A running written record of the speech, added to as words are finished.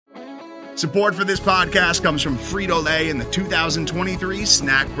Support for this podcast comes from Frito-Lay in the 2023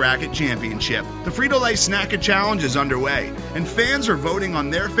 Snack Bracket Championship. The Frito-Lay Snack-It Challenge is underway, and fans are voting on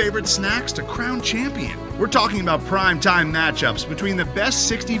their favorite snacks to crown champion. We're talking about prime-time matchups between the best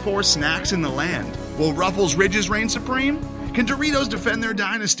 64 snacks in the land. Will Ruffles Ridges reign supreme? Can Doritos defend their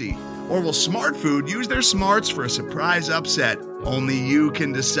dynasty? Or will Smart Food use their smarts for a surprise upset? Only you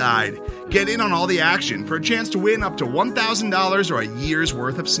can decide. Get in on all the action for a chance to win up to $1,000 or a year's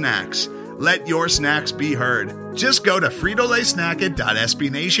worth of snacks. Let your snacks be heard. Just go to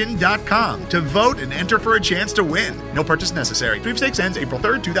fritolaysnacket.sbnation.com to vote and enter for a chance to win. No purchase necessary. Sweepstakes ends April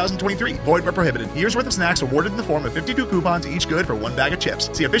 3rd, 2023. Void where prohibited. Year's worth of snacks awarded in the form of 52 coupons, each good for one bag of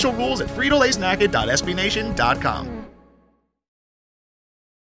chips. See official rules at fritolaysnacket.sbnation.com.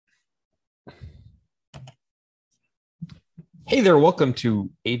 Hey there, welcome to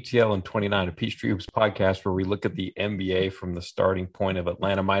ATL and 29, a Peachtree Hoops podcast where we look at the NBA from the starting point of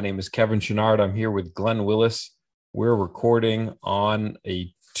Atlanta. My name is Kevin Chenard. I'm here with Glen Willis. We're recording on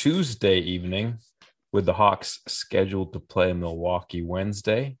a Tuesday evening with the Hawks scheduled to play Milwaukee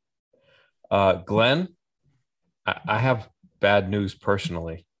Wednesday. Glen, I have bad news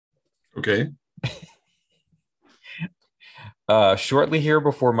personally. Okay. Shortly here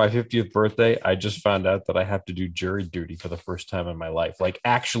before my 50th birthday, I just found out that I have to do jury duty for the first time in my life. Like,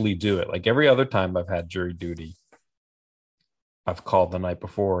 actually do it. Like, every other time I've had jury duty, I've called the night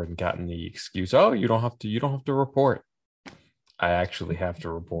before and gotten the excuse, oh, you don't have to report. I actually have to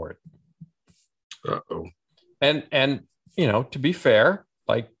report. Uh-oh. And you know, to be fair,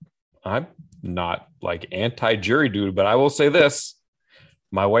 like, I'm not like anti-jury duty, but I will say this.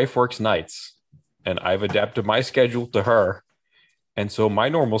 My wife works nights and I've adapted my schedule to her. And so my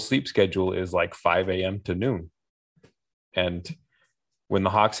normal sleep schedule is like 5 a.m. to noon. And when the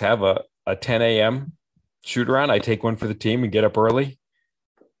Hawks have a 10 a.m. shoot around, I take one for the team and get up early.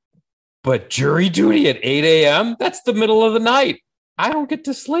 But jury duty at 8 a.m., that's the middle of the night. I don't get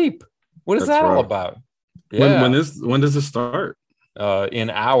to sleep. What is that all about? Yeah. When does it start? In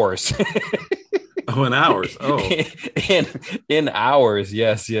hours. Oh, in hours. Oh, in hours.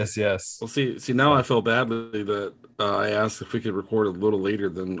 Yes. Well, see. Now I feel badly that I asked if we could record a little later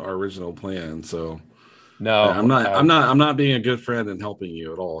than our original plan. So no, I'm not being a good friend and helping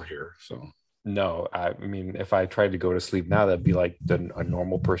you at all here. So no, I mean, if I tried to go to sleep now, that'd be like a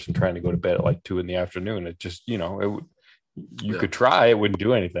normal person trying to go to bed at like 2 p.m. It just, you could try. It wouldn't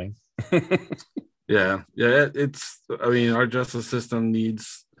do anything. Yeah. I mean, our justice system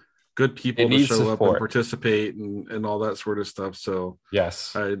needs good people to show up and participate and all that sort of stuff. So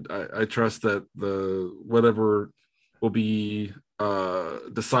yes, I trust that whatever will be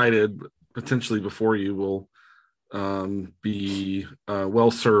decided potentially before you will be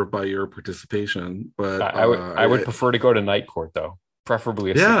well served by your participation. But I would prefer to go to night court though,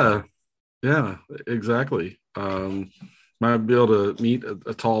 preferably. Yeah, exactly. Might be able to meet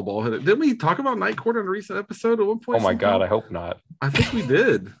a tall ball hitter. Didn't we talk about night court in a recent episode at one point? Oh my God, I hope not. I think we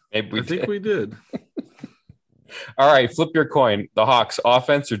did. Maybe we did. All right, flip your coin. The Hawks,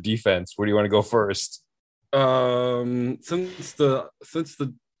 offense or defense? Where do you want to go first? Since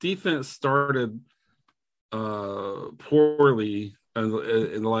the defense started poorly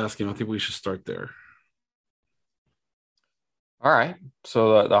in the last game, I think we should start there. All right.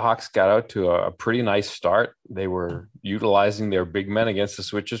 So the Hawks got out to a pretty nice start. They were utilizing their big men against the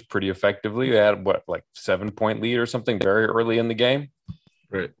switches pretty effectively. They had, 7-point lead or something very early in the game?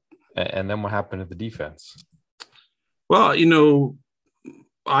 Right. And then what happened to the defense? Well,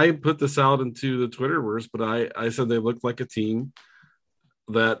 I put this out into the Twitterverse, but I said they looked like a team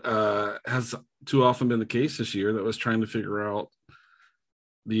that has too often been the case this year that was trying to figure out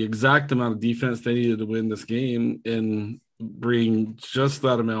the exact amount of defense they needed to win this game and bring just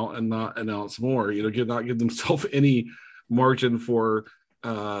that amount and not announce more, not give themselves any margin for,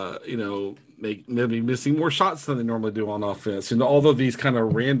 maybe missing more shots than they normally do on offense. All of these kind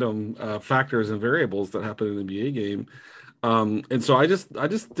of random factors and variables that happen in the NBA game. And so I just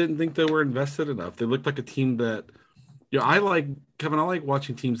didn't think they were invested enough. They looked like a team that, I like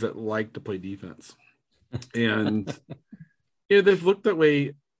watching teams that like to play defense. And they've looked that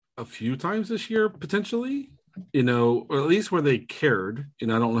way a few times this year, potentially. Or at least where they cared. I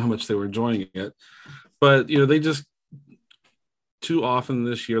don't know how much they were enjoying it, but they just too often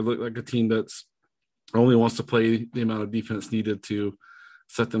this year look like a team that's only wants to play the amount of defense needed to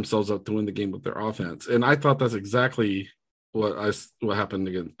set themselves up to win the game with their offense. And I thought that's exactly what happened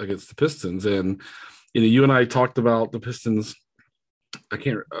against the Pistons. And you and I talked about the Pistons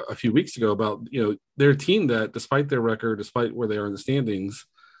a few weeks ago about they're a team that, despite their record, despite where they are in the standings,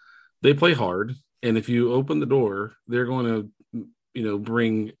 they play hard. And if you open the door, they're going to,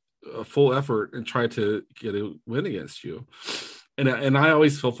 bring a full effort and try to get a win against you. And I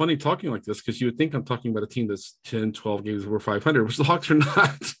always feel funny talking like this because you would think I'm talking about a team that's 10, 12 games over 500, which the Hawks are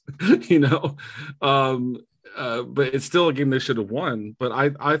not, but it's still a game they should have won. But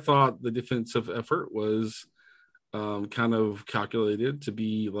I thought the defensive effort was kind of calculated to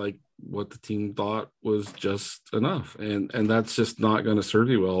be like what the team thought was just enough. And that's just not going to serve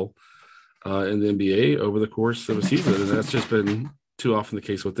you well in the NBA over the course of a season. And that's just been too often the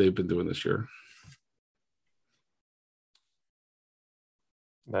case what they've been doing this year.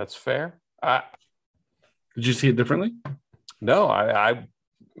 That's fair. Did you see it differently? No, I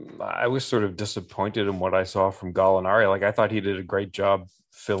was sort of disappointed in what I saw from Gallinari. Like, I thought he did a great job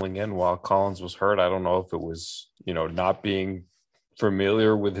filling in while Collins was hurt. I don't know if it was, not being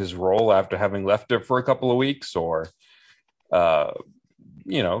familiar with his role after having left it for a couple of weeks or,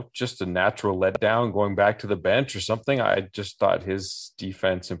 just a natural letdown going back to the bench or something. I just thought his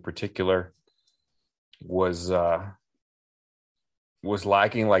defense in particular was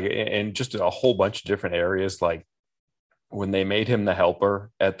lacking, like in just a whole bunch of different areas. Like when they made him the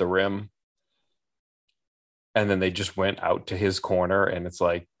helper at the rim and then they just went out to his corner, and it's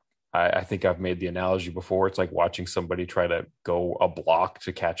like, I think I've made the analogy before. It's like watching somebody try to go a block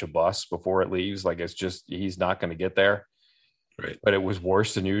to catch a bus before it leaves. Like, it's just, he's not going to get there. Right. But it was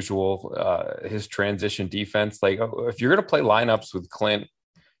worse than usual. His transition defense, like if you're going to play lineups with Clint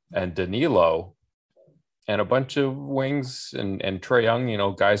and Danilo and a bunch of wings and Trae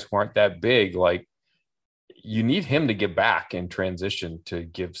Young, guys who aren't that big, like you need him to get back in transition to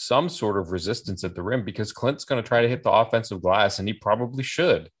give some sort of resistance at the rim, because Clint's going to try to hit the offensive glass, and he probably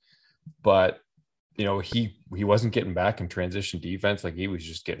should. But, he wasn't getting back in transition defense. Like, he was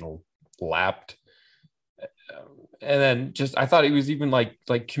just getting lapped. And then I thought he was even like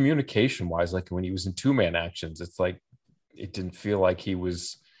communication wise, like when he was in 2-man actions, it's like, it didn't feel like he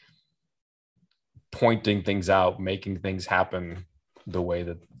was pointing things out, making things happen the way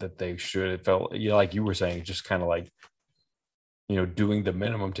that they should. It felt, like you were saying, just kind of like, doing the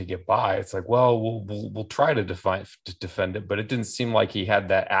minimum to get by. It's like, well, we'll try to defend it, but it didn't seem like he had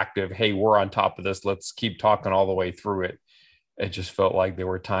that active, hey, we're on top of this, let's keep talking all the way through it. It just felt like there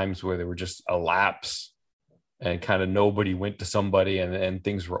were times where there were just a lapse and kind of nobody went to somebody and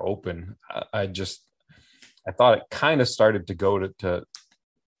things were open. I thought it kind of started to go to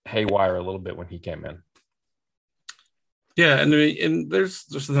haywire a little bit when he came in. Yeah, and there's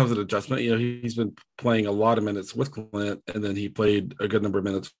sometimes an adjustment. He's been playing a lot of minutes with Clint, and then he played a good number of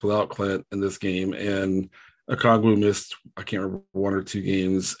minutes without Clint in this game. And Okongwu missed, I can't remember, 1 or 2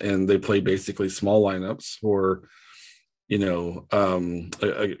 games, and they played basically small lineups for,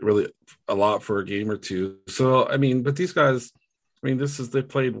 really a lot for a game or two. So, but these guys, they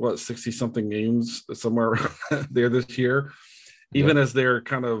played 60 something games somewhere there this year. Even as they're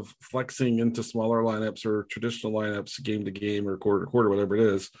kind of flexing into smaller lineups or traditional lineups, game to game or quarter to quarter, whatever it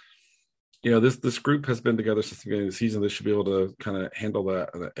is, this group has been together since the beginning of the season. They should be able to kind of handle that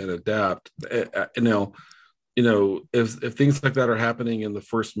and adapt. If things like that are happening in the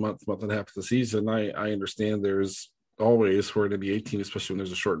first month and a half of the season, I understand there's always, for an NBA team, especially when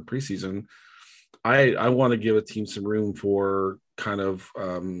there's a shortened preseason, I want to give a team some room for kind of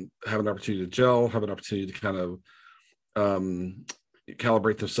have an opportunity to gel, have an opportunity to kind of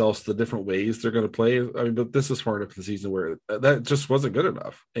calibrate themselves to the different ways they're going to play. But this is far enough in the season where that just wasn't good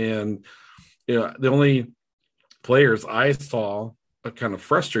enough. And the only players I saw kind of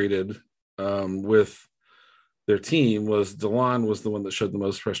frustrated with their team was DeLon was the one that showed the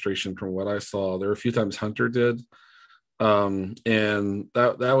most frustration from what I saw. There were a few times Hunter did, and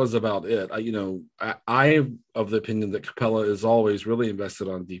that was about it. I'm of the opinion that Capella is always really invested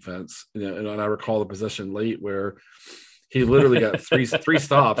on defense. And I recall the possession late where he literally got three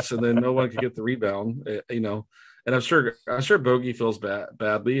stops and then no one could get the rebound. And I'm sure Bogey feels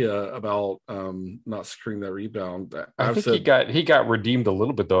badly about not securing that rebound. I think he got redeemed a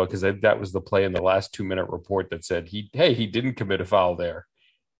little bit though, because that was the play in the last 2-minute report that said he didn't commit a foul there.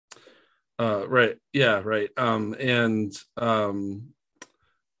 Right. Yeah. Right.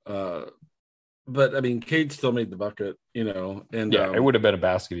 But Cade still made the bucket, and it would have been a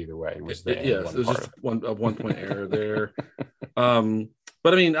basket either way. It was it was just a 1 point error there.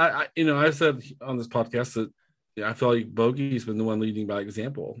 But I said on this podcast that I feel like Bogey's been the one leading by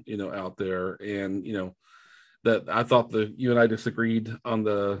example, out there, and that I thought you and I disagreed on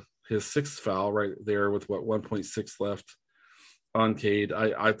his 6th foul right there with 1.6 left on Cade.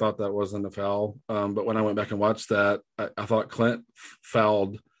 I thought that wasn't a foul, but when I went back and watched that, I thought Clint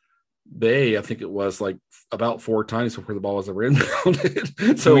fouled Bay. I think it was like about 4 times before the ball was ever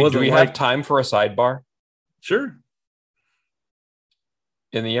inbounded. So do we have time for a sidebar? Sure.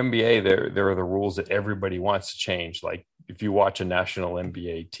 in the NBA, there are the rules that everybody wants to change. Like if you watch a national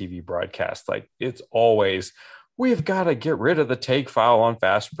NBA TV broadcast, like it's always, we've got to get rid of the take foul on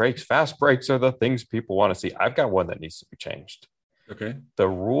fast breaks. Fast breaks are the things people want to see. I've got one that needs to be changed. Okay. The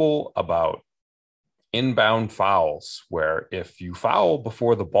rule about inbound fouls, where if you foul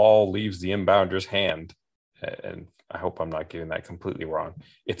before the ball leaves the inbounder's hand, and I hope I'm not getting that completely wrong,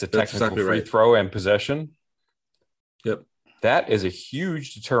 it's a That's technical exactly free right. throw and possession. Yep. That is a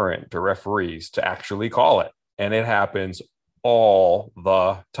huge deterrent to referees to actually call it. And it happens all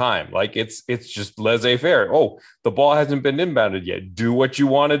the time. Like it's just laissez-faire. Oh, the ball hasn't been inbounded yet. Do what you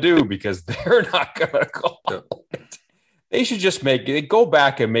want to do, because they're not going to call it. They should just go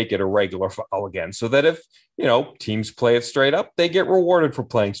back and make it a regular foul again, so that if, teams play it straight up, they get rewarded for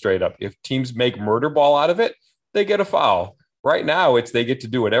playing straight up. If teams make murder ball out of it, they get a foul. Right now, they get to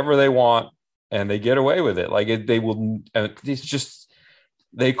do whatever they want and they get away with it. Like they will, it's just,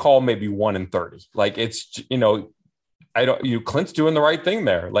 they call maybe 1 in 30. Like it's, Clint's doing the right thing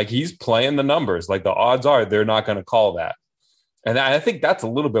there. Like he's playing the numbers. Like the odds are they're not going to call that. And I think that's a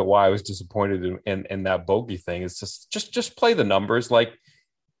little bit why I was disappointed in that bogey thing. It's just play the numbers. Like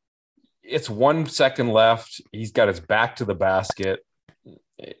it's 1 second left. He's got his back to the basket.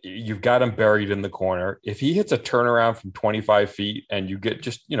 You've got him buried in the corner. If he hits a turnaround from 25 feet and you get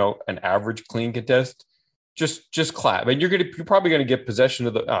just, an average clean contest, just clap. And you're probably going to get possession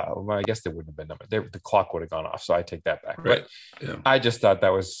of the, well, I guess they wouldn't have been the clock would have gone off. So I take that back. Right. But yeah. I just thought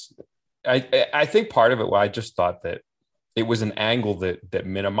that was, I think part of it, I just thought that it was an angle that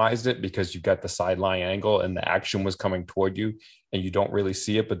minimized it, because you got the sideline angle and the action was coming toward you and you don't really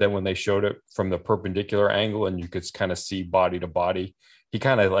see it. But then when they showed it from the perpendicular angle and you could kind of see body to body, he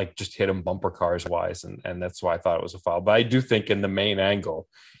kind of like just hit him bumper cars wise. And that's why I thought it was a foul. But I do think in the main angle,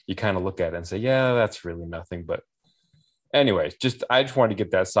 you kind of look at it and say, yeah, that's really nothing. But anyways, I just wanted to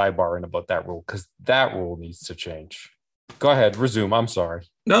get that sidebar in about that rule, because that rule needs to change. Go ahead, resume. I'm sorry.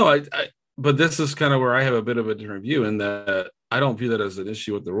 No, but this is kind of where I have a bit of a different view, in that I don't view that as an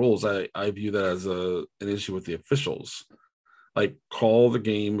issue with the rules. I view that as an issue with the officials. Like, call the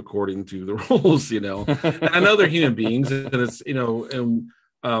game according to the rules, And I know they're human beings, and it's,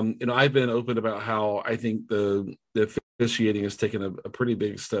 I've been open about how I think the officiating has taken a pretty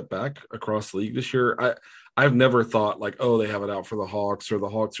big step back across the league this year. I've never thought like, oh, they have it out for the Hawks, or the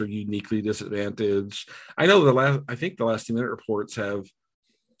Hawks are uniquely disadvantaged. I know I think the last 2-minute reports have,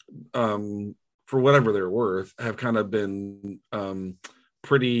 for whatever they're worth, have kind of been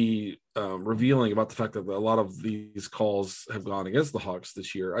pretty revealing about the fact that a lot of these calls have gone against the Hawks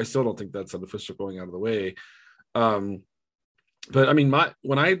this year. I still don't think that's an official going out of the way. But I mean,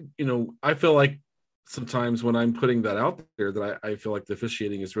 I feel like sometimes when I'm putting that out there, that I feel like the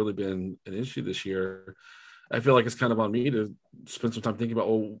officiating has really been an issue this year. I feel like it's kind of on me to spend some time thinking about,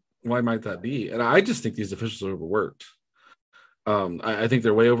 well, why might that be? And I just think these officials are overworked. I think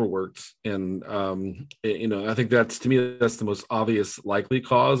they're way overworked, and I think that's the most obvious likely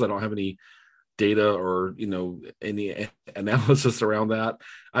cause. I don't have any data or any analysis around that.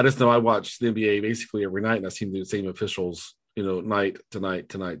 I just know I watch the NBA basically every night, and I've seen the same officials, night to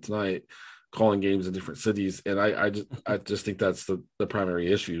night, calling games in different cities, and I just think that's the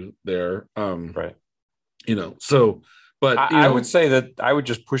primary issue there. Right. So, but I would say that I would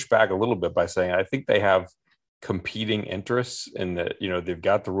just push back a little bit by saying I think they have competing interests in that, they've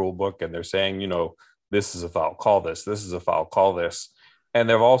got the rule book and they're saying, this is a foul, call this is a foul, call this. And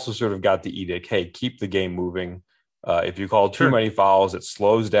they've also sort of got the edict, hey, keep the game moving. If you call too many fouls, it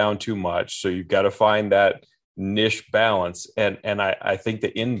slows down too much. So you've got to find that niche balance. And I think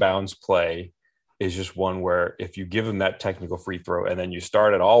the inbounds play is just one where if you give them that technical free throw and then you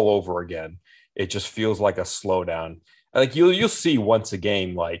start it all over again, it just feels like a slowdown. Like you'll see once a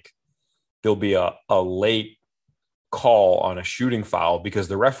game, like there'll be a late call on a shooting foul because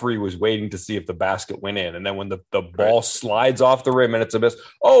the referee was waiting to see if the basket went in. And then when the ball slides off the rim and it's a miss,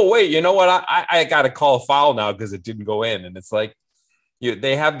 oh, wait, you know what? I got to call a foul now because it didn't go in. And it's like,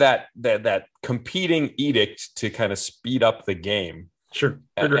 they have that competing edict to kind of speed up the game. Sure.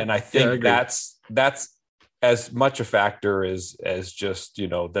 And I think that's as much a factor as just,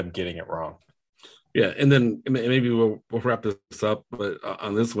 them getting it wrong. Yeah. And then maybe we'll wrap this up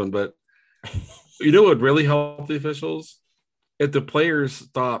on this one, but what would really help the officials? If the players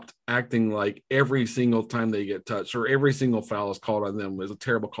stopped acting like every single time they get touched or every single foul is called on them is a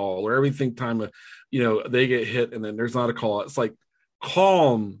terrible call, or everything time they get hit and then there's not a call. It's like,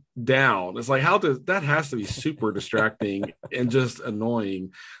 calm down. It's like, that has to be super distracting and just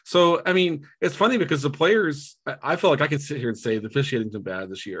annoying. So, I mean, it's funny because the players, I feel like I could sit here and say the officiating's been bad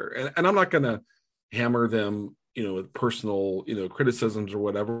this year, and I'm not going to hammer them with personal, criticisms or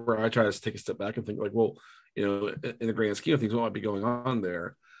whatever. I try to take a step back and think like, well, in the grand scheme of things, what might be going on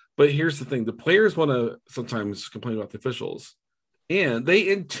there? But here's the thing: the players want to sometimes complain about the officials, and they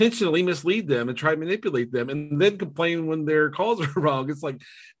intentionally mislead them and try to manipulate them, and then complain when their calls are wrong. It's like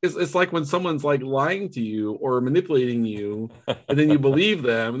it's like when someone's like lying to you or manipulating you, and then you believe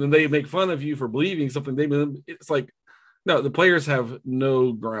them, and then they make fun of you for believing something. It's like, no, the players have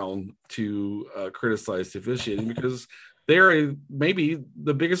no ground to criticize the officiating because they're maybe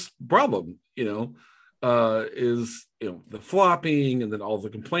the biggest problem. Is the flopping and then all the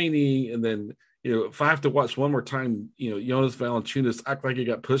complaining, and then if I have to watch one more time, Jonas Valanciunas act like he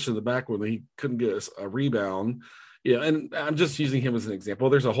got pushed in the back when he couldn't get a rebound. And I'm just using him as an example.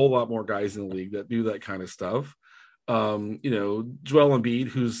 There's a whole lot more guys in the league that do that kind of stuff. Joel Embiid,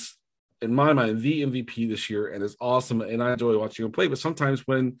 who's in my mind the MVP this year and is awesome, and I enjoy watching him play. But sometimes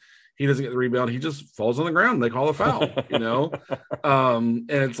when he doesn't get the rebound, he just falls on the ground. And they call a foul,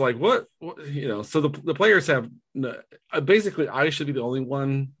 and it's like, what. So the players have basically, I should be the only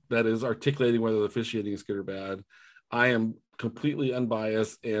one that is articulating whether the officiating is good or bad. I am completely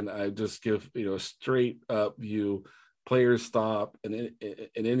unbiased, and I just give a straight up view. Players stop, and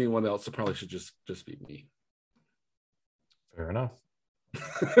anyone else, it probably should just be me. Fair enough.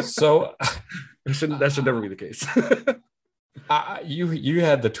 So that should never be the case. You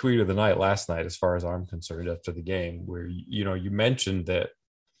had the tweet of the night last night, as far as I'm concerned, after the game, where you mentioned that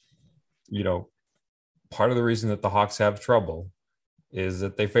part of the reason that the Hawks have trouble is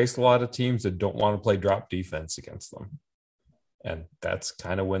that they face a lot of teams that don't want to play drop defense against them, and that's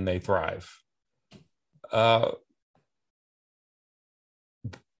kind of when they thrive.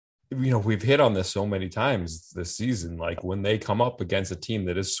 We've hit on this so many times this season, like when they come up against a team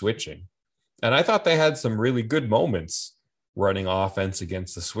that is switching, and I thought they had some really good moments running offense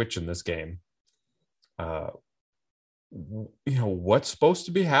against the switch in this game. What's supposed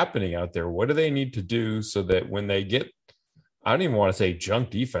to be happening out there? What do they need to do so that when they get, I don't even want to say junk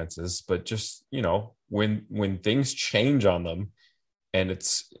defenses, but just, when things change on them and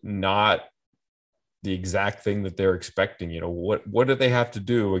it's not the exact thing that they're expecting, what do they have to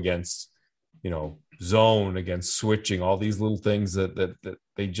do against, zone, against switching, all these little things that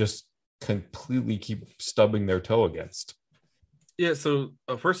they just completely keep stubbing their toe against? Yeah, so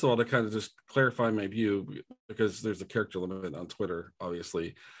first of all, to kind of just clarify my view, because there's a character limit on Twitter,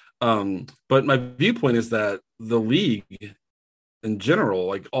 obviously. But my viewpoint is that the league in general,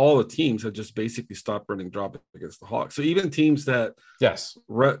 like all the teams, have just basically stopped running drop against the Hawks. So even teams that, yes,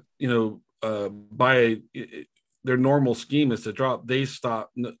 by their normal scheme is to drop,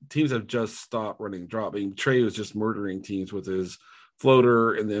 teams have just stopped running drop. I mean, Trey was just murdering teams with his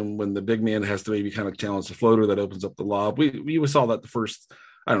floater, and then when the big man has to maybe kind of challenge the floater, that opens up the lob. We saw that the first,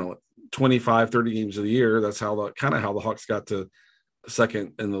 25 30 games of the year. That's how the Hawks got to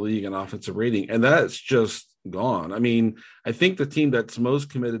second in the league in offensive rating, and that's just gone. I mean, I think the team that's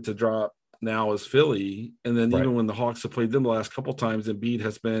most committed to drop now is Philly, and then even when the Hawks have played them the last couple times, Embiid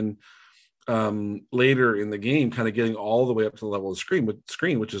has been later in the game kind of getting all the way up to the level of screen,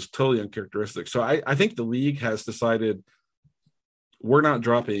 which is totally uncharacteristic. So I think the league has decided, we're not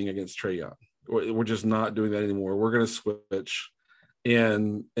dropping against Trae Young. We're just not doing that anymore. We're going to switch.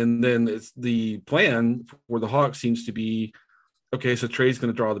 And then it's the plan for the Hawks seems to be, okay, so Trae's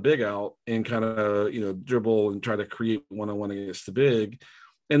going to draw the big out and kind of, dribble and try to create one-on-one against the big.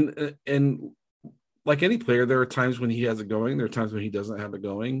 And like any player, there are times when he has it going. There are times when he doesn't have it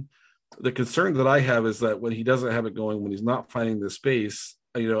going. The concern that I have is that when he doesn't have it going, when he's not finding the space,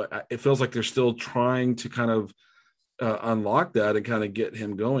 it feels like they're still trying to kind of unlock that and kind of get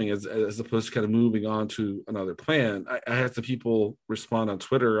him going as opposed to kind of moving on to another plan. I have the people respond on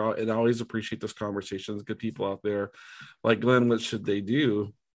Twitter, and I always appreciate those conversations. Good people out there like Glen, what should they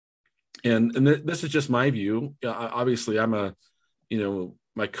do? And this is just my view. Obviously I'm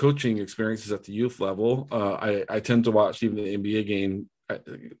my coaching experience is at the youth level. I tend to watch even the NBA game,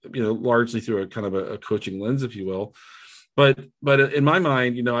 largely through a kind of a coaching lens, if you will. But in my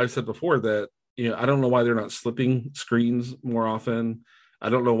mind, I've said before that, I don't know why they're not slipping screens more often. I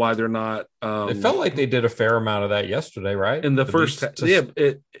don't know why they're not. It felt like they did a fair amount of that yesterday, right? In the first,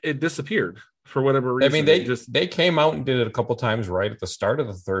 it disappeared for whatever reason. I mean, they came out and did it a couple times right at the start of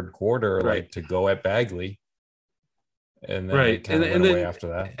the third quarter, like to go at Bagley, and then they kind of went away after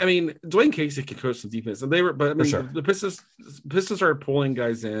that. I mean, Dwayne Casey can coach some defense, and sure. The Pistons are pulling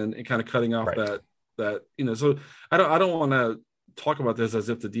guys in and kind of cutting off that. So I don't want to talk about this as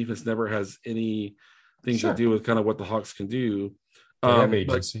if the defense never has anything to do with kind of what the Hawks can do. They have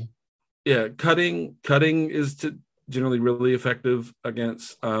agency. Cutting is generally really effective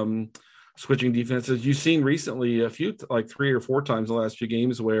against switching defenses. You've seen recently a few, like 3 or 4 times in the last few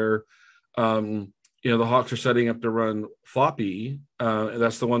games where, the Hawks are setting up to run floppy. And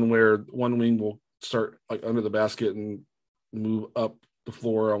that's the one where one wing will start like under the basket and move up the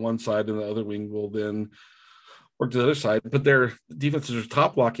floor on one side, and the other wing will then work to the other side. But their defenses are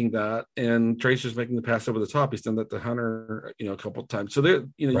top blocking that, and Trae's just making the pass over the top. He's done that to Hunter, a couple of times. So there,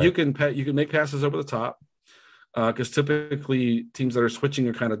 Right. you can make passes over the top. Because typically teams that are switching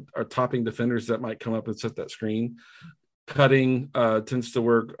are topping defenders that might come up and set that screen. Cutting tends to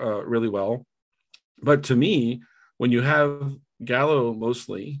work really well. But to me, when you have Gallo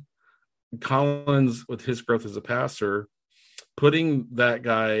mostly, Collins with his growth as a passer, putting that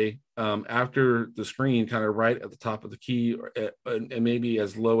guy after the screen kind of right at the top of the key and maybe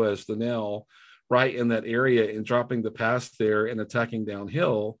as low as the nail, right in that area, and dropping the pass there and attacking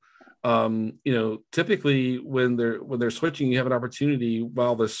downhill. Typically when they're switching, you have an opportunity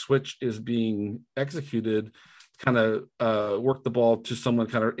while the switch is being executed, kind of work the ball to someone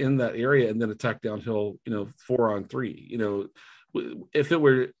kind of in that area and then attack downhill, 4-on-3. If it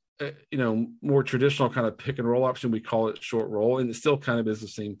were, more traditional kind of pick and roll option, we call it short roll, and it still kind of is the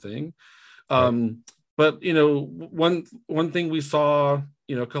same thing. Right. But, one thing we saw,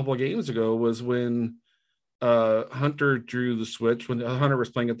 a couple of games ago was when Hunter drew the switch, when Hunter was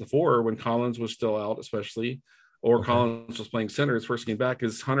playing at the 4, when Collins was still out, especially, or okay, Collins was playing center his first game back,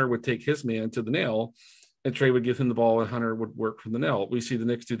 is Hunter would take his man to the nail and Trae would give him the ball and Hunter would work from the nail. We see the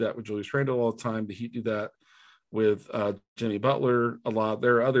Knicks do that with Julius Randle all the time. The Heat do that with Jimmy Butler a lot.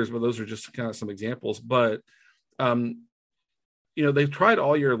 There are others, but those are just kind of some examples. But, they've tried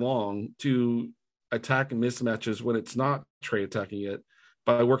all year long to attack mismatches when it's not Trae attacking it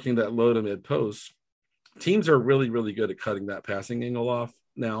by working that low to mid post. Teams are really, really good at cutting that passing angle off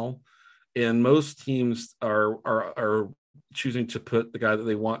now. And most teams are choosing to put the guy that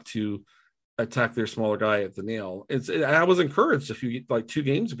they want to attack their smaller guy at the nail. I was encouraged 2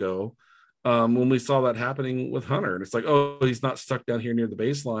 games ago when we saw that happening with Hunter. And it's like, oh, he's not stuck down here near the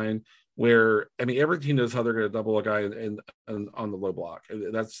baseline where, every team knows how they're going to double a guy and on the low block.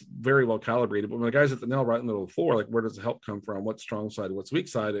 That's very well calibrated. But when the guy's at the nail right in the middle of the floor, like where does the help come from? What's strong side? What's weak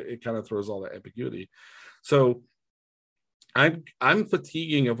side? It kind of throws all that ambiguity. So I'm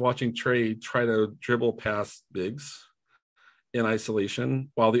fatiguing of watching Trae try to dribble past bigs in isolation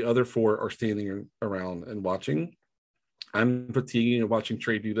while the other 4 are standing around and watching. I'm fatiguing of watching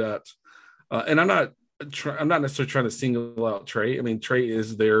Trae do that. And I'm not necessarily trying to single out Trae. Trae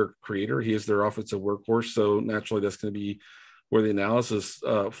is their creator. He is their offensive workhorse. So naturally that's going to be where the analysis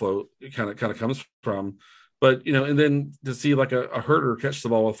flow kind of comes from. But, and then to see like a Herder catch the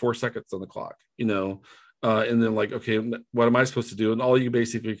ball with 4 seconds on the clock, and then like, okay, what am I supposed to do? And all you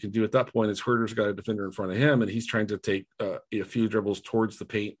basically can do at that point is Herder's got a defender in front of him and he's trying to take a few dribbles towards the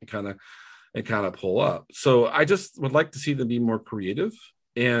paint and kind of pull up. So I just would like to see them be more creative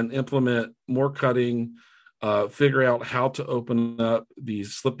and implement more cutting, figure out how to open up the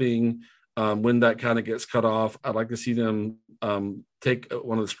slipping when that kind of gets cut off. I'd like to see them take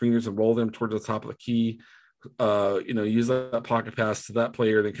one of the screeners and roll them towards the top of the key. Use that pocket pass to that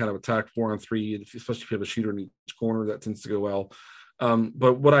player, then kind of attack 4-on-3, especially if you have a shooter in each corner, that tends to go well.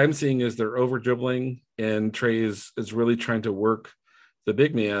 But what I'm seeing is they're over dribbling, and Trae is really trying to work the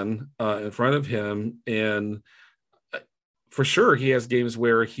big man in front of him. And for sure, he has games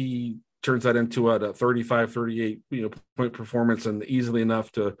where he turns that into a 35, 38, point performance and easily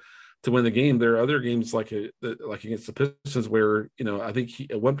enough to win the game. There are other games like against the Pistons where, I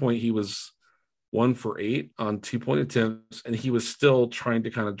think at one point he was 1 for 8 on 2-point attempts, and he was still trying to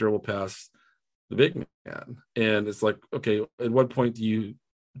kind of dribble past the big man. And it's like, okay, at what point do you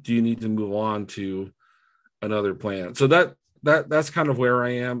need to move on to another plan? So that's kind of where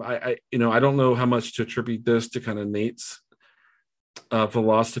I am. I don't know how much to attribute this to kind of Nate's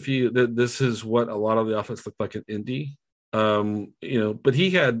philosophy. That this is what a lot of the offense looked like in Indy. But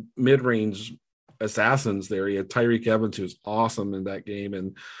he had mid-range assassins there. He had Tyreek Evans, who was awesome in that game,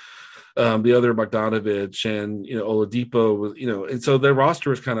 and the other Bogdanovich and Oladipo was, and so their roster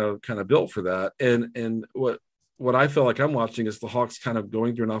was kind of built for that. And what I feel like I'm watching is the Hawks kind of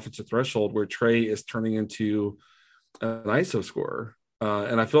going through an offensive threshold where Trae is turning into an ISO scorer,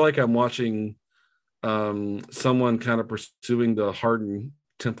 and I feel like I'm watching someone kind of pursuing the Harden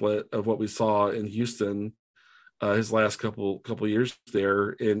template of what we saw in Houston his last couple years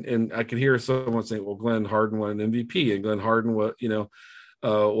there. And I could hear someone saying, well, Glen Harden won an MVP, and Glen Harden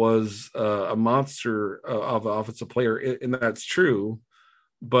was a monster of an offensive player, and that's true.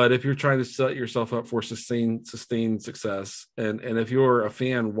 But if you're trying to set yourself up for sustained success, and if you're a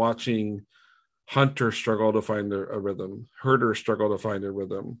fan watching Hunter struggle to find a rhythm, Herder struggle to find a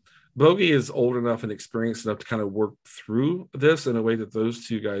rhythm, Bogey is old enough and experienced enough to kind of work through this in a way that those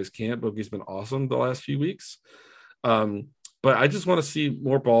two guys can't. Bogey's been awesome the last few weeks. But I just want to see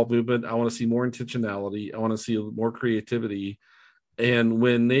more ball movement. I want to see more intentionality. I want to see more creativity. And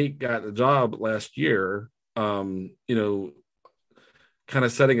when Nate got the job last year, kind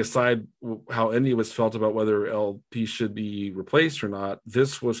of setting aside how any of us felt about whether LP should be replaced or not,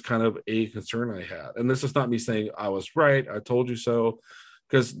 this was kind of a concern I had. And this is not me saying I was right, I told you so,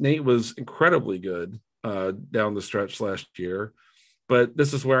 because Nate was incredibly good down the stretch last year. But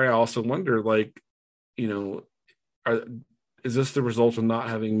this is where I also wonder, like, is this the result of not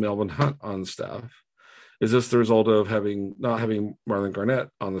having Melvin Hunt on staff? Is this the result of not having Marlon Garnett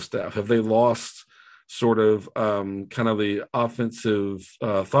on the staff? Have they lost sort of kind of the offensive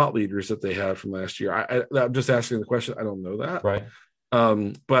thought leaders that they had from last year? I'm just asking the question. I don't know that. Right.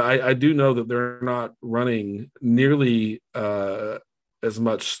 But I do know that they're not running nearly as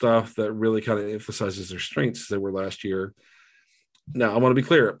much stuff that really kind of emphasizes their strengths as they were last year. Now, I want to be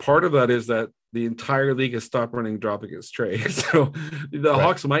clear. Part of that is that the entire league has stopped running drop against Trey. So the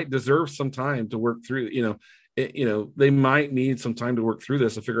Hawks might deserve some time to work through, they might need some time to work through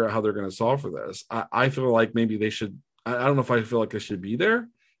this and figure out how they're going to solve for this. I feel like maybe they should, I don't know if I feel like they should be there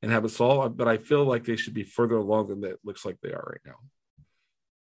and have it solved, but I feel like they should be further along than that looks like they are right now.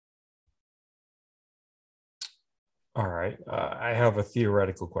 All right. I have a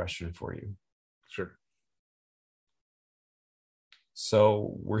theoretical question for you. Sure.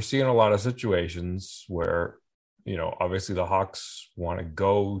 So we're seeing a lot of situations where, obviously the Hawks want to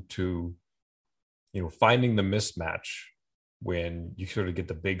go to, finding the mismatch when you sort of get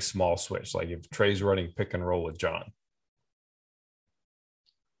the big small switch. Like if Trey's running pick and roll with John,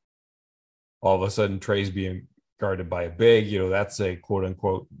 all of a sudden Trey's being guarded by a big, that's a quote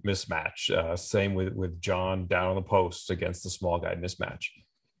unquote mismatch. Same with John down on the post against the small guy mismatch.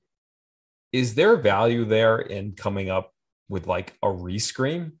 Is there value there in coming up with like a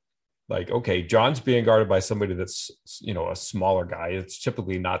rescreen? Like, okay, John's being guarded by somebody that's, a smaller guy. It's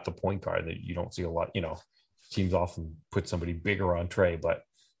typically not the point guard that you don't see a lot, teams often put somebody bigger on Trey, but,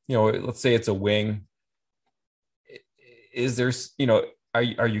 let's say it's a wing. Is there,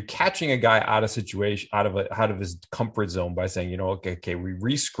 are you catching a guy out of his comfort zone by saying, okay, we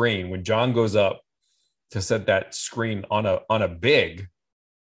rescreen when John goes up to set that screen on a big.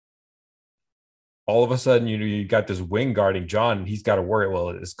 All of a sudden, you got this wing guarding John, and he's got to worry, well,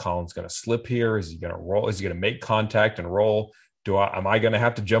 is Collins going to slip here? Is he going to roll? Is he going to make contact and roll? Am I going to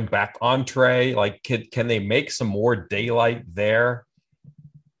have to jump back on Trey? Like, can they make some more daylight there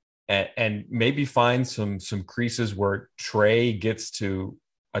and maybe find some creases where Trey gets to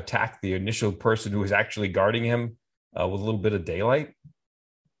attack the initial person who is actually guarding him with a little bit of daylight?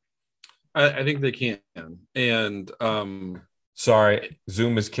 I think they can. And sorry,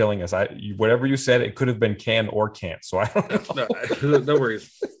 Zoom is killing us. Whatever you said, it could have been can or can't. So I don't know. No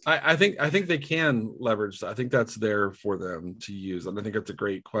worries. I think they can leverage. I think that's there for them to use, and I think it's a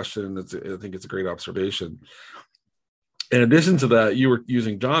great question. I think it's a great observation. In addition to that, you were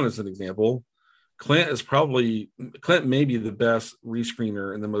using John as an example. Clint may be the best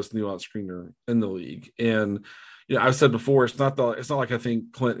rescreener and the most nuanced screener in the league. And I've said before, it's not like I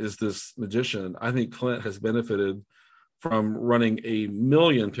think Clint is this magician. I think Clint has benefited from running a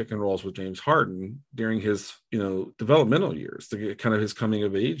million pick and rolls with James Harden during his, developmental years, to get kind of his coming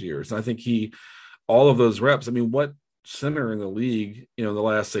of age years. And I think all of those reps, I mean, what center in the league, in the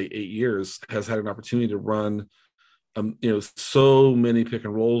last, say, 8 years has had an opportunity to run, so many pick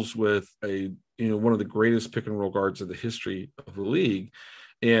and rolls with one of the greatest pick and roll guards in the history of the league.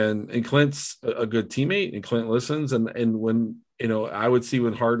 And Clint's a good teammate, and Clint listens. And when, I would see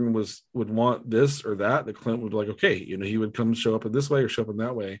when Harden would want this or that Clint would be like, okay, he would come show up in this way or show up in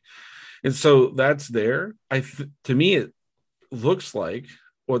that way. And so that's there. To me, it looks like,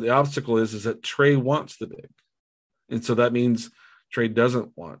 or the obstacle is that Trey wants the big. And so that means Trey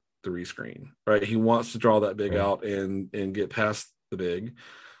doesn't want the rescreen, right? He wants to draw that big out and get past the big.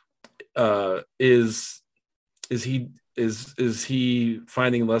 Is he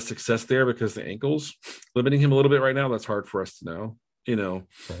finding less success there because the ankle's limiting him a little bit right now? That's hard for us to know.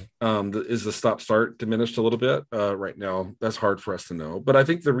 Is the stop start diminished a little bit right now? That's hard for us to know. But I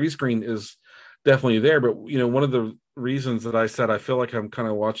think the rescreen is definitely there. But one of the reasons that I said I feel like I'm kind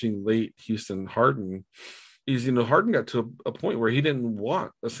of watching late Houston Harden is Harden got to a point where he didn't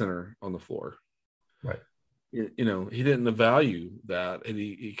want a center on the floor. Right. He didn't value that, and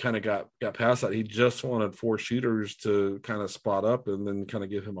he kind of got past that. He just wanted 4 shooters to kind of spot up and then kind of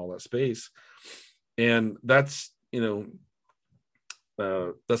give him all that space. And that's as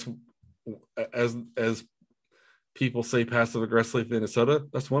people say passive aggressively for Minnesota.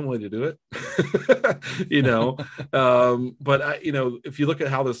 That's one way to do it. But if you look at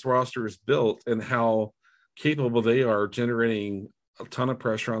how this roster is built and how capable they are generating a ton of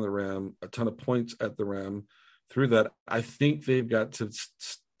pressure on the rim, a ton of points at the rim through that, I think they've got to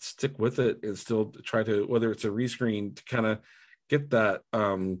stick with it and still try to, whether it's a rescreen, to kind of get that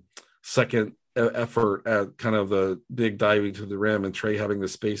second effort at kind of the big diving to the rim and Trey having the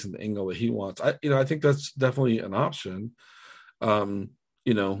space and the angle that he wants. I think that's definitely an option.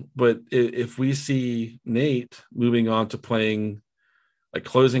 But if we see Nate moving on to playing like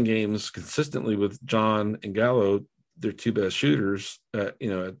closing games consistently with John and Gallo, their two best shooters at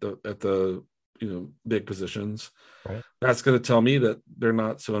the big positions, right, that's going to tell me that they're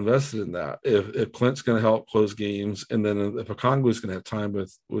not so invested in that. If Clint's going to help close games, and then if Okongwu is going to have time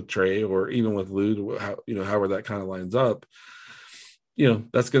with Trey or even with Lou, however that kind of lines up,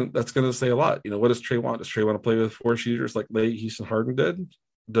 that's going to say a lot. What does Trey want? Does Trey want to play with four shooters like Houston Harden did?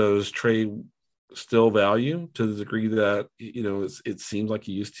 Does Trey still value, to the degree that it seems like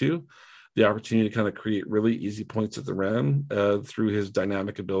he used to, the opportunity to kind of create really easy points at the rim through his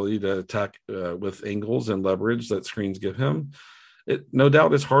dynamic ability to attack with angles and leverage that screens give him? No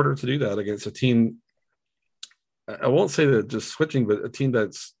doubt it's harder to do that against a team. I won't say that just switching, but a team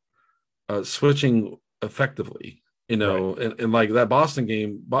that's switching effectively, right. and like that Boston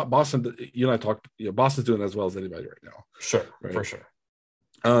game, Boston, you and I talked, Boston's doing as well as anybody right now. Sure, right? for sure.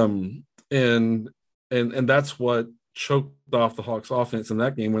 And that's what choked off the Hawks offense in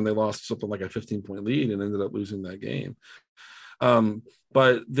that game when they lost something like a 15-point lead and ended up losing that game.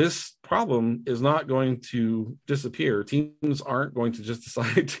 But this problem is not going to disappear. Teams aren't going to just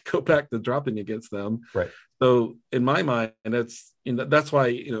decide to go back to dropping against them. Right. So in my mind, that's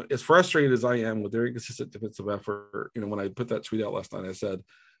why, as frustrated as I am with their inconsistent defensive effort, when I put that tweet out last night, I said,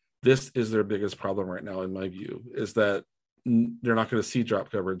 this is their biggest problem right now, in my view, is that they're not going to see drop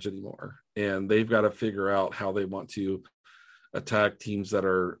coverage anymore. And they've got to figure out how they want to attack teams that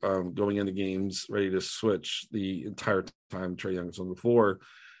are going into games ready to switch the entire time Trae Young is on the floor.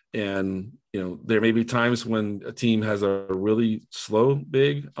 And, there may be times when a team has a really slow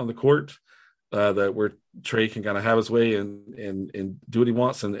big on the court that where Trae can kind of have his way and do what he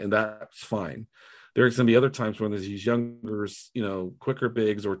wants. And that's fine. There's going to be other times when there's these younger, quicker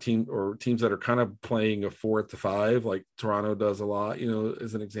bigs or teams that are kind of playing a 4 to 5, like Toronto does a lot,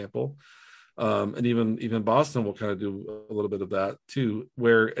 as an example. And even Boston will kind of do a little bit of that too,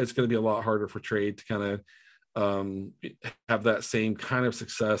 where it's going to be a lot harder for Trey to kind of have that same kind of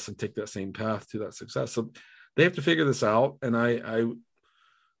success and take that same path to that success. So they have to figure this out. And I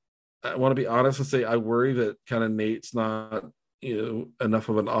want to be honest and say, I worry that kind of Nate's not, enough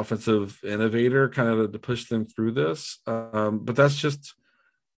of an offensive innovator kind of to push them through this. But that's just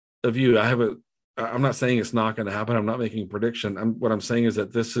a view. I'm not saying it's not going to happen. I'm not making a prediction. What I'm saying is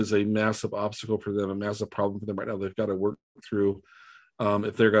that this is a massive obstacle for them, a massive problem for them right now. They've got to work through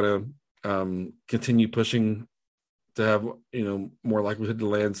if they're going to continue pushing to have, more likelihood to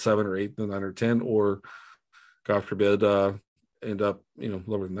land 7 or 8 than 9 or 10, or God forbid, end up,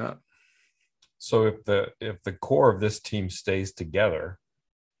 lower than that. So if the core of this team stays together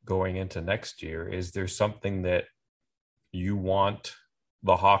going into next year, is there something that you want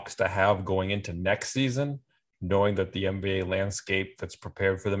the Hawks to have going into next season, knowing that the NBA landscape that's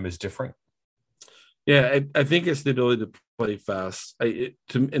prepared for them is different? Yeah, I think it's the ability to play fast. And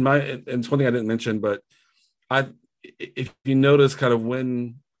it's one thing I didn't mention, but if you notice kind of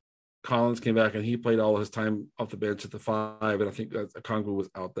when Collins came back and he played all his time off the bench at the 5, and I think that Okongwu was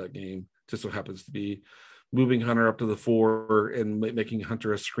out that game, just so happens to be moving Hunter up to the 4 and making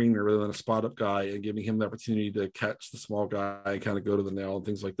Hunter a screener rather than a spot up guy, and giving him the opportunity to catch the small guy and kind of go to the nail and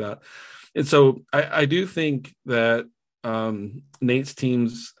things like that. And so I do think that Nate's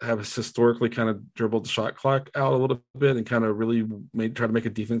teams have historically kind of dribbled the shot clock out a little bit and kind of really try to make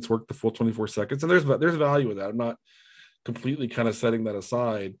a defense work the full 24 seconds. And there's value in that. I'm not completely kind of setting that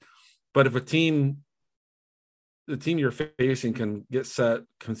aside. But if the team you're facing can get set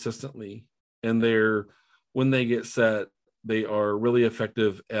consistently, and when they get set, they are really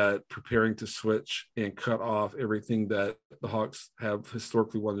effective at preparing to switch and cut off everything that the Hawks have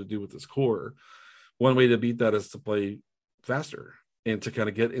historically wanted to do with this core. One way to beat that is to play faster and to kind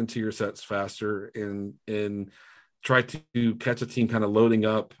of get into your sets faster and try to catch a team kind of loading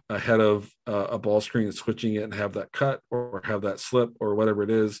up ahead of a ball screen and switching it and have that cut or have that slip or whatever it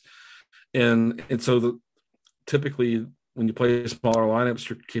is. And so typically when you play smaller lineups,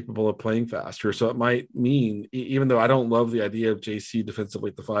 you're capable of playing faster. So it might mean, even though I don't love the idea of JC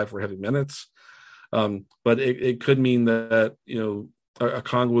defensively at the 5 for heavy minutes, but it could mean that,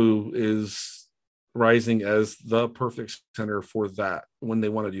 Okongwu is rising as the perfect center for that when they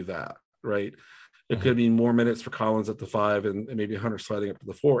want to do that, right? It could be more minutes for Collins at the 5 and maybe Hunter sliding up to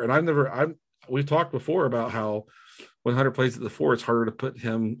the 4. And we've talked before about how when Hunter plays at the 4, it's harder to put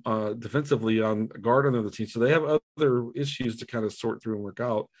him defensively on guard on the other team. So they have other issues to kind of sort through and work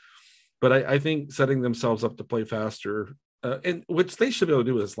out. But I think setting themselves up to play faster, and which they should be able to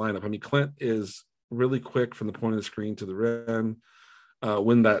do with this lineup. I mean, Clint is really quick from the point of the screen to the rim.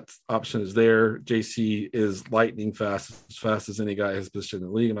 When that option is there, JC is lightning fast, as fast as any guy has position in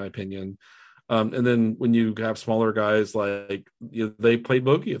the league, in my opinion. And then when you have smaller guys like they played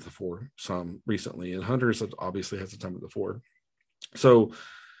Bogey at the 4 some recently, and Hunter's obviously has a time at the 4. So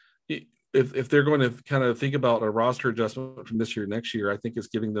if they're going to kind of think about a roster adjustment from this year to next year, I think it's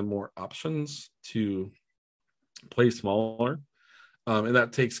giving them more options to play smaller, and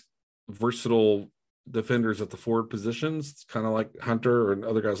that takes versatile defenders at the forward positions, kind of like Hunter and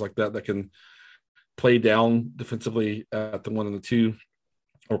other guys like that can play down defensively at the 1 and the 2,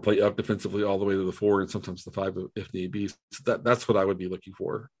 or play up defensively all the way to the 4 and sometimes the 5 if need be. So that's what I would be looking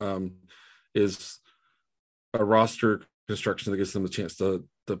for, is a roster construction that gives them a chance to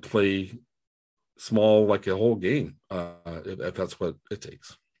play small like a whole game, if that's what it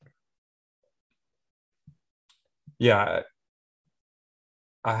takes. Yeah,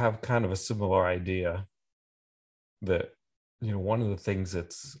 I have kind of a similar idea that, one of the things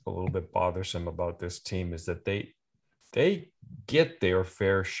that's a little bit bothersome about this team is that they get their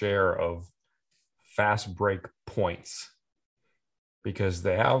fair share of fast break points because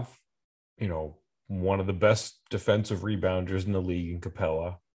they have, one of the best defensive rebounders in the league in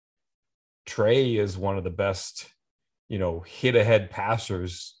Capella. Trey is one of the best, hit ahead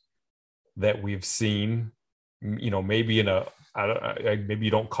passers that we've seen, maybe maybe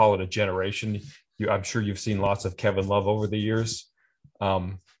you don't call it a generation. I'm sure you've seen lots of Kevin Love over the years.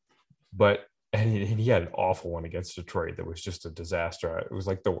 But he had an awful one against Detroit that was just a disaster. It was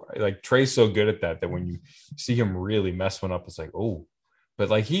like Trey's so good at that when you see him really mess one up, it's like, oh, but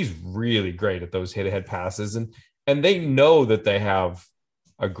he's really great at those hit ahead passes, and they know that they have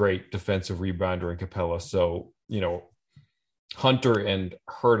a great defensive rebounder in Capella. So, Hunter and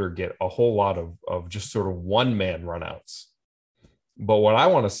Herter get a whole lot of just sort of one-man runouts. But what I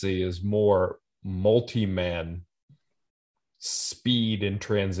want to see is more multi-man speed in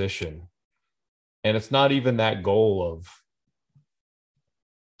transition. And it's not even that goal of,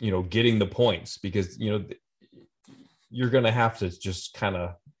 getting the points, because, you're going to have to just kind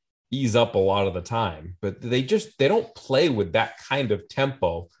of ease up a lot of the time. But they don't play with that kind of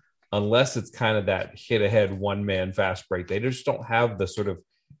tempo unless it's kind of that hit ahead one-man fast break. They just don't have the sort of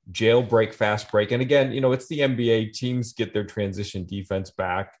jailbreak fast break. And again, it's the NBA. Teams get their transition defense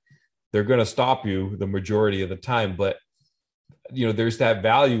back. They're going to stop you the majority of the time. But, there's that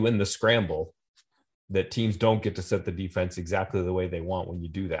value in the scramble that teams don't get to set the defense exactly the way they want when you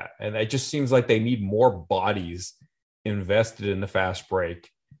do that. And it just seems like they need more bodies invested in the fast break,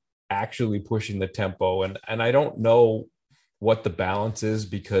 actually pushing the tempo. And I don't know what the balance is,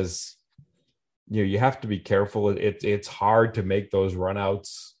 because, you have to be careful. It's hard to make those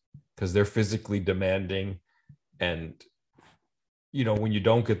runouts because they're physically demanding. And, when you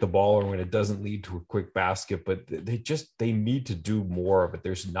don't get the ball or when it doesn't lead to a quick basket, but they need to do more of it.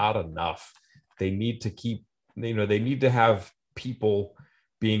 There's not enough. They need to keep, they need to have people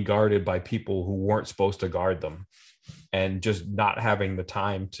being guarded by people who weren't supposed to guard them, and just not having the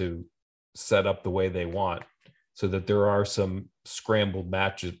time to set up the way they want, so that there are some scrambled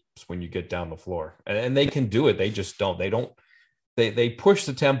matches when you get down the floor. And they can do it. They just don't. They push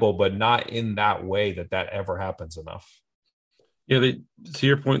the tempo, but not in that way that ever happens enough. Yeah, to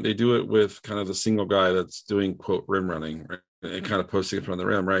your point, they do it with kind of the single guy that's doing, quote, rim running, right? And kind of posting in front of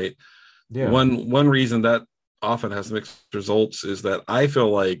the rim, right? Yeah. One reason that often has mixed results is that I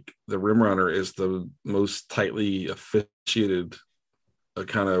feel like the rim runner is the most tightly officiated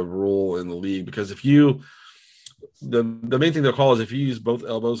kind of role in the league, because if you the main thing they'll call is if you use both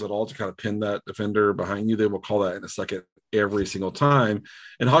elbows at all to kind of pin that defender behind you, they will call that in a second every single time.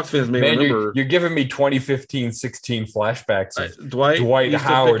 And Hawks fans may remember. You're giving me 2015-16 flashbacks of Dwight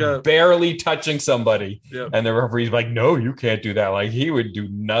Howard barely touching somebody. Yep. And the referee's like, no, you can't do that. Like, he would do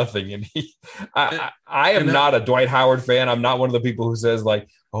nothing. And I am not a Dwight Howard fan. I'm not one of the people who says like,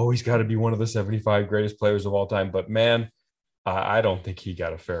 oh, he's got to be one of the 75 greatest players of all time. But man, I don't think he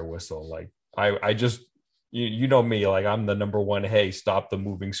got a fair whistle. Like, I just, you know me, like I'm the number one, hey, stop the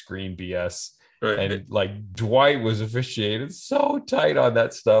moving screen BS. Right. And like Dwight was officiated so tight on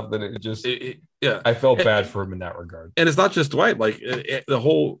that stuff that it just, I felt bad for him in that regard. And it's not just Dwight, like the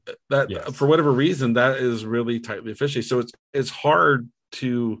whole, that yes. For whatever reason, that is really tightly officiated. So it's hard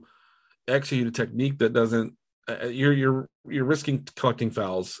to execute a technique that doesn't, you're risking collecting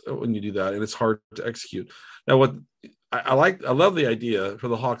fouls when you do that, and it's hard to execute. Now, what I love the idea for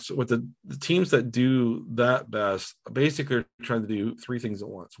the Hawks with the teams that do that best, basically are trying to do three things at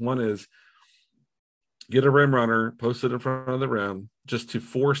once. One is get a rim runner posted in front of the rim just to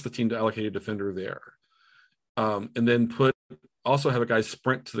force the team to allocate a defender there. And then also have a guy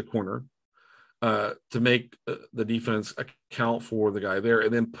sprint to the corner to make the defense account for the guy there,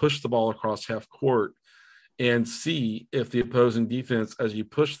 and then push the ball across half court and see if the opposing defense, as you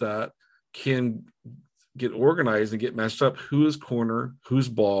push that, can get organized and get matched up. Who's corner, who's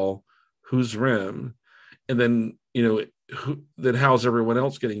ball, who's rim, and then then how's everyone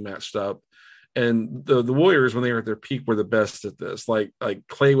else getting matched up? And the Warriors, when they were at their peak, were the best at this. Like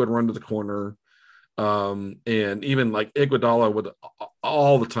Clay would run to the corner, and even like Iguodala would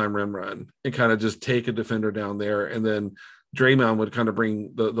all the time rim run and kind of just take a defender down there, and then Draymond would kind of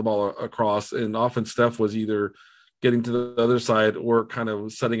bring the ball across, and often Steph was either getting to the other side or kind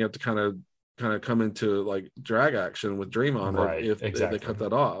of setting up to kind of come into like drag action with Draymond, right, if they cut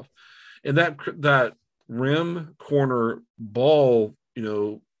that off. And that rim corner ball,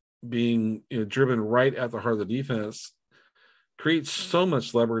 being driven right at the heart of the defense creates so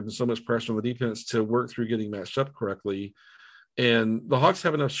much leverage and so much pressure on the defense to work through getting matched up correctly. And the Hawks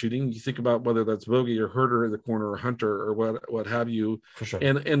have enough shooting. You think about whether that's Bogey or Herter in the corner or Hunter or what have you. For sure.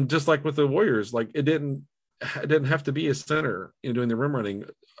 And just like with the Warriors, like it didn't have to be a center doing the rim running.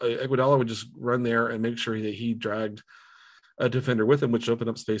 Iguodala would just run there and make sure that he dragged a defender with him, which opened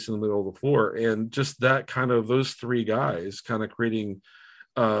up space in the middle of the floor. And just that kind of those three guys kind of creating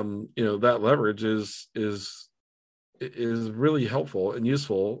that leverage is really helpful and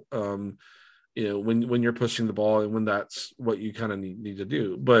useful. When you're pushing the ball and when that's what you kind of need to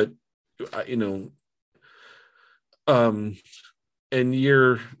do. But and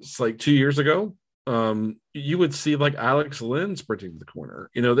it's like 2 years ago, you would see like Alex Len sprinting to the corner.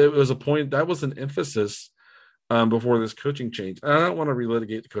 There was a point that was an emphasis before this coaching change. And I don't want to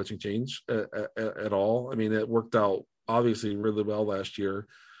relitigate the coaching change at all. I mean, it worked out obviously really well last year.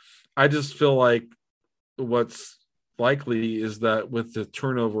 I just feel like what's likely is that with the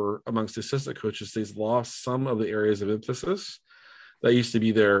turnover amongst the assistant coaches, they've lost some of the areas of emphasis that used to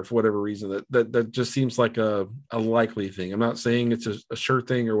be there for whatever reason. That just seems like a likely thing. I'm not saying it's a sure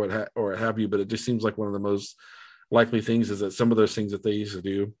thing or what have you, but it just seems like one of the most likely things is that some of those things that they used to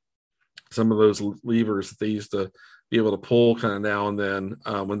do, some of those levers that they used to be able to pull kind of now and then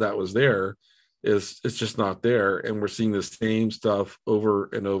when that was there, it's just not there. And we're seeing the same stuff over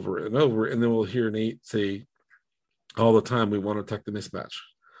and over and over. And then we'll hear Nate say all the time, we want to attack the mismatch.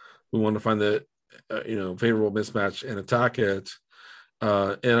 We want to find the favorable mismatch and attack it.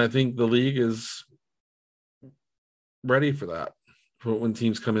 And I think the league is ready for that. For when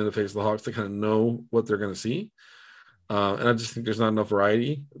teams come in to face the Hawks, to kind of know what they're going to see. And I just think there's not enough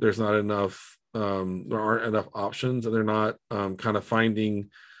variety. There's not enough. There aren't enough options, and they're not kind of finding,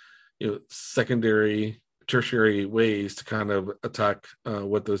 secondary, tertiary ways to kind of attack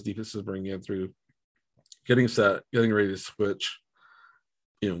what those defenses bring in through getting set, getting ready to switch.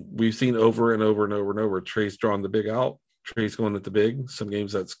 We've seen over and over and over and over. Trey's drawing the big out. Trey's going at the big. Some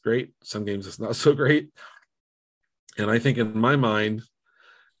games that's great. Some games it's not so great. And I think in my mind,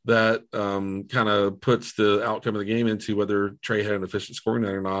 that kind of puts the outcome of the game into whether Trey had an efficient scoring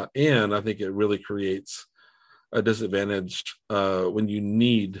night or not. And I think it really creates a disadvantage when you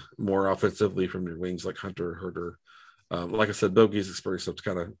need more offensively from your wings like Hunter, Herter. Like I said, Bogey's experience to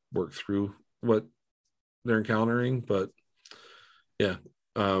kind of work through what they're encountering. But yeah.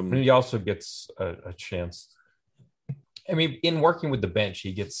 And he also gets a chance. I mean, in working with the bench,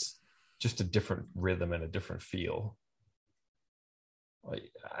 he gets just a different rhythm and a different feel.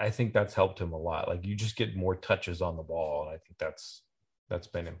 Like, I think that's helped him a lot. Like, you just get more touches on the ball, and I think that's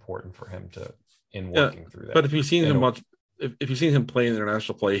been important for him in working through that. But if you've seen him if you've seen him play in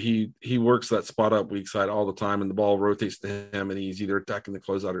international play, he works that spot up weak side all the time, and the ball rotates to him, and he's either attacking the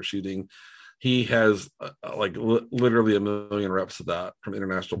closeout or shooting. He has literally a million reps of that from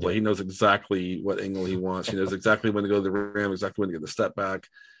international play. He knows exactly what angle he wants. He knows exactly when to go to the rim, exactly when to get the step back.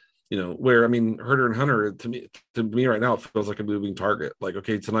 Where, I mean, Herter and Hunter, to me right now, it feels like a moving target. Like,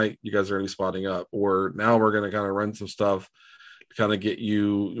 okay, tonight you guys are going to be spotting up, or now we're going to kind of run some stuff to kind of get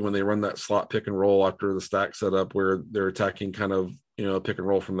you when they run that slot pick and roll after the stack setup where they're attacking kind of, a pick and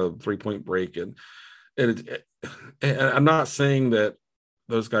roll from the 3-point break. And I'm not saying that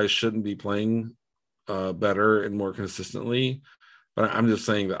those guys shouldn't be playing better and more consistently, but I'm just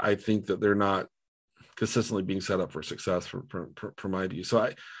saying that I think that they're not consistently being set up for success from my view. So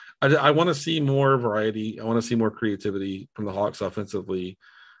I want to see more variety. I want to see more creativity from the Hawks offensively.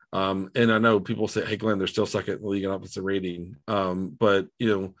 And I know people say, "Hey, Glenn, they're still second in the league in offensive rating." But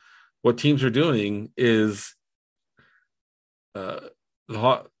what teams are doing is the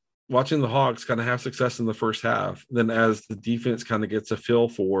watching the Hawks kind of have success in the first half. Then, as the defense kind of gets a feel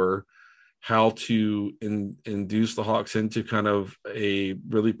for how to induce the Hawks into kind of a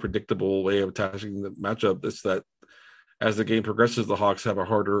really predictable way of attacking the matchup, is that as the game progresses, the Hawks have a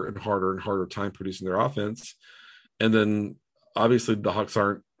harder and harder and harder time producing their offense. And then obviously the Hawks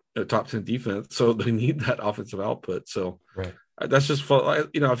aren't a top 10 defense, so they need that offensive output. So Right. that's just fun.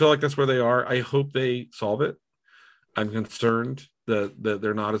 I feel like that's where they are. I hope they solve it. I'm concerned that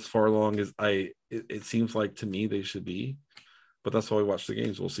they're not as far along as it seems like to me they should be. But that's why we watch the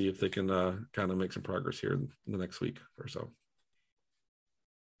games. We'll see if they can kind of make some progress here in the next week or so.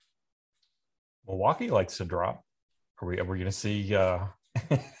 Milwaukee likes to drop. Are we going to see a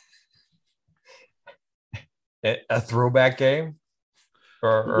throwback game?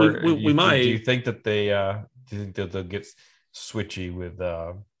 Or we might. Do you think that they'll get switchy with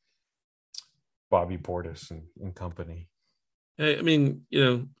Bobby Portis and company? I mean,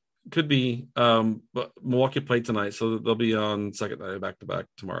 could be. But Milwaukee played tonight, so they'll be on second night back to back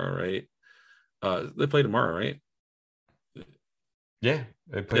tomorrow, right? They play tomorrow, right? Yeah,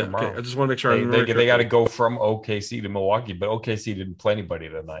 they play tomorrow. Okay. I just want to make sure they got to go from OKC to Milwaukee, but OKC didn't play anybody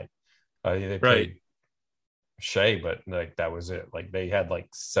tonight. They played Shea, but like that was it. Like they had like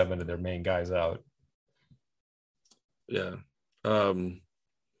 7 of their main guys out. Yeah.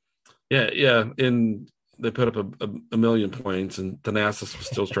 Yeah. And they put up a million points, and Thanasis was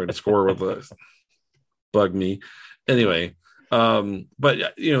still trying to score with us. Bug me. Anyway, but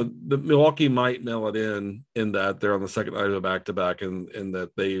the Milwaukee might mail it in that they're on the second night of a back-to-back, and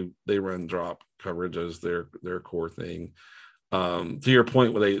that they run drop coverage as their core thing. To your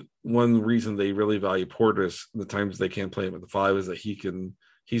point, one reason they really value Portis the times they can play him at the 5 is that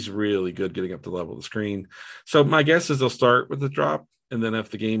he's really good getting up to the level of the screen. So my guess is they'll start with the drop, and then if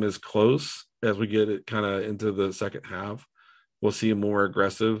the game is close as we get it kind of into the second half, we'll see a more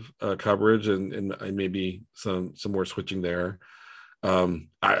aggressive coverage and maybe some more switching there.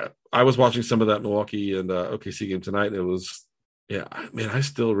 I was watching some of that Milwaukee and OKC game tonight, and it was, I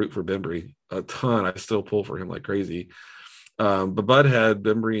still root for Bembry a ton. I still pull for him like crazy. But Bud had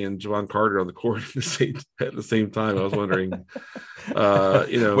Bembry and Javon Carter on the court at the same time. I was wondering,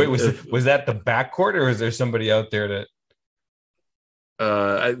 wait, was that the backcourt, or was there somebody out there that?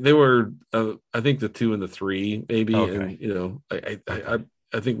 They were, I think the 2 and the 3 maybe, okay. And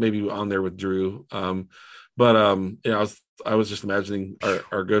I think maybe on there with Drew. I was just imagining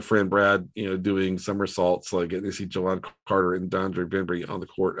our good friend Brad, doing somersaults, like getting to see Javon Carter and DeAndre Bembry on the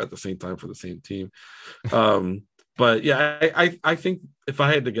court at the same time for the same team. But yeah, I think if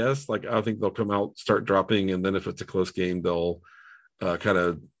I had to guess, like I think they'll come out, start dropping, and then if it's a close game, they'll kind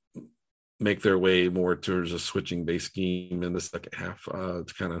of make their way more towards a switching base scheme in the second half to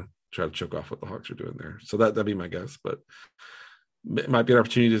kind of try to choke off what the Hawks are doing there. So that'd be my guess, but it might be an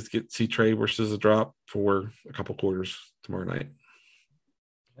opportunity to see Trey versus a drop for a couple quarters tomorrow night.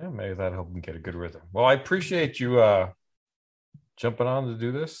 Yeah, maybe that'll help them get a good rhythm. Well, I appreciate you jumping on to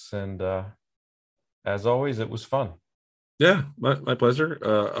do this, and as always, it was fun. Yeah, my pleasure.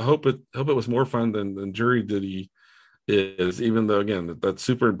 I hope it was more fun than jury duty is, even though again that's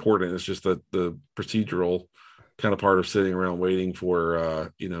super important. It's just that the procedural kind of part of sitting around waiting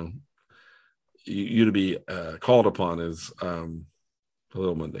for you to be called upon is a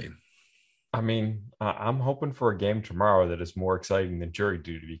little mundane. I mean, I'm hoping for a game tomorrow that is more exciting than jury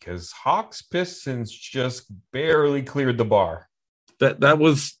duty, because Hawks Pistons just barely cleared the bar. That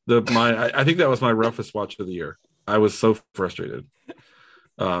was I think that was my roughest watch of the year. I was so frustrated.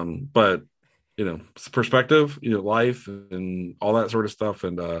 But perspective, life and all that sort of stuff.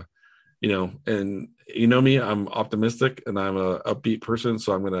 And, and me, I'm optimistic and I'm a upbeat person.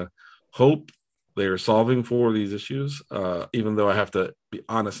 So I'm going to hope they're solving for these issues, even though I have to be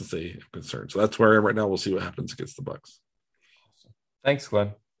honest and say I'm concerned. So that's where I am right now. We'll see what happens against the Bucks. Thanks,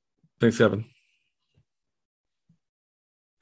 Glenn. Thanks, Kevin.